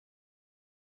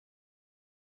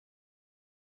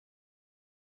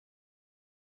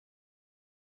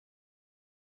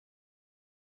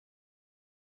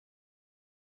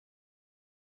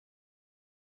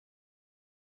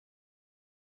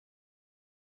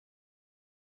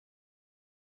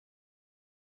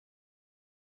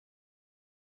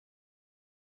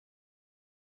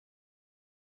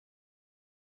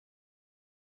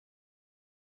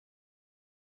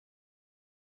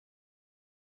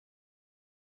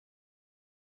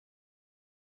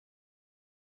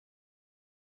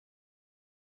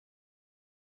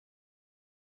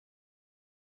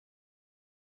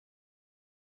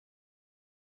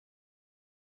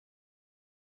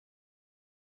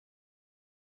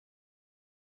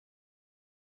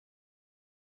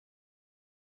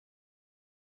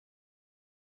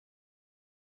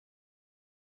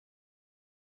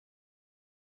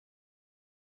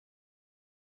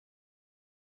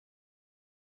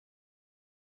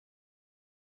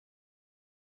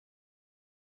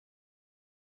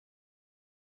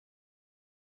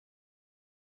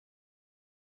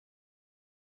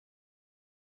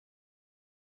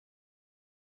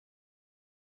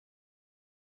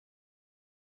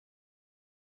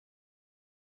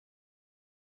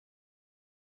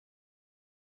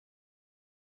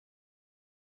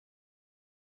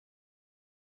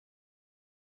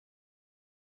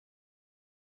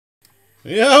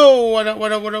Yo, what up,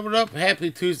 what up, what up, what up? Happy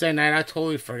Tuesday night. I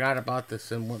totally forgot about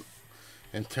this and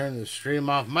turned the stream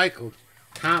off. Michael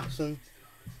Thompson.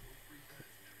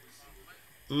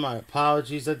 My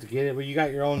apologies. I had to get it, but you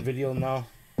got your own video now.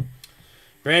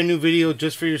 Brand new video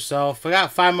just for yourself. I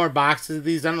got 5 more boxes of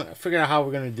these. I figured out how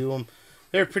we're going to do them.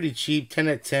 They're pretty cheap, 10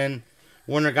 at 10.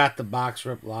 Winner got the box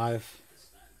rip live.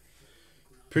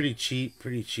 Pretty cheap,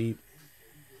 pretty cheap.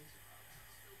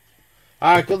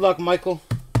 Alright, good luck, Michael.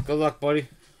 Good luck, buddy.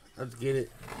 Let's get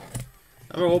it.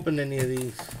 Never opened any of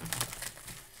these.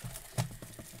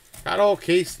 Got a whole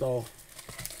case, though.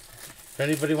 If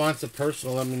anybody wants a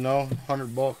personal, let me know.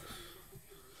 $100.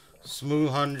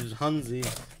 Smooth Hunzy.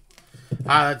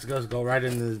 Let's go right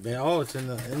into this band. Oh, it's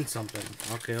in something.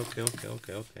 Okay.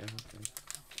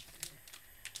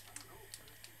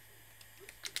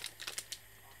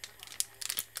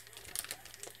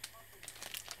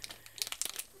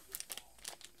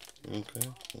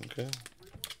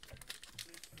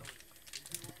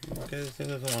 Okay, this thing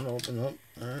doesn't want to open up.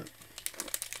 Alright.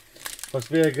 Must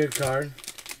be a good card.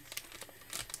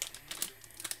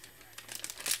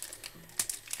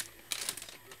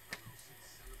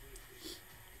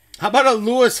 How about a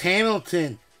Lewis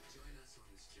Hamilton?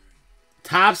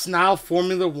 Tops Now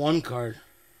Formula 1 card.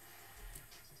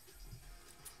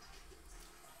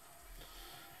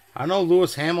 I know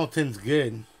Lewis Hamilton's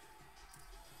good.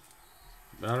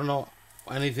 But I don't know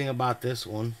anything about this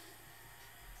one.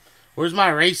 Where's my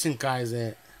racing guys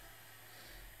at?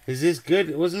 Is this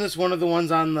good? Wasn't this one of the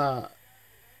ones on the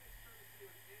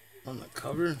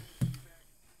cover?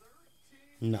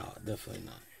 No, definitely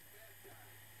not.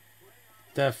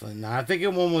 Definitely not. I think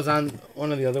one was on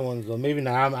one of the other ones, though. Maybe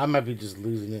not. I might be just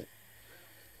losing it.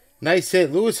 Nice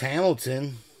hit. Lewis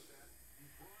Hamilton.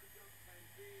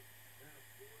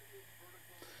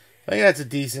 I think that's a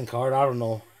decent card. I don't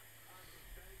know.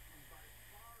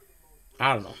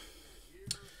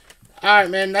 Alright,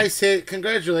 man. Nice hit.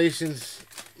 Congratulations,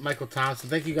 Michael Thompson.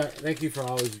 Thank you for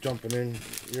always jumping in.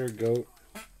 You're a GOAT.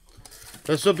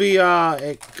 This will be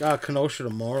at Kenosha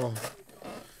tomorrow.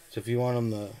 So if you want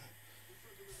them to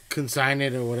consign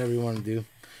it or whatever you want to do.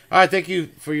 Alright, thank you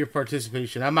for your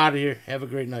participation. I'm out of here. Have a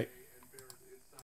great night.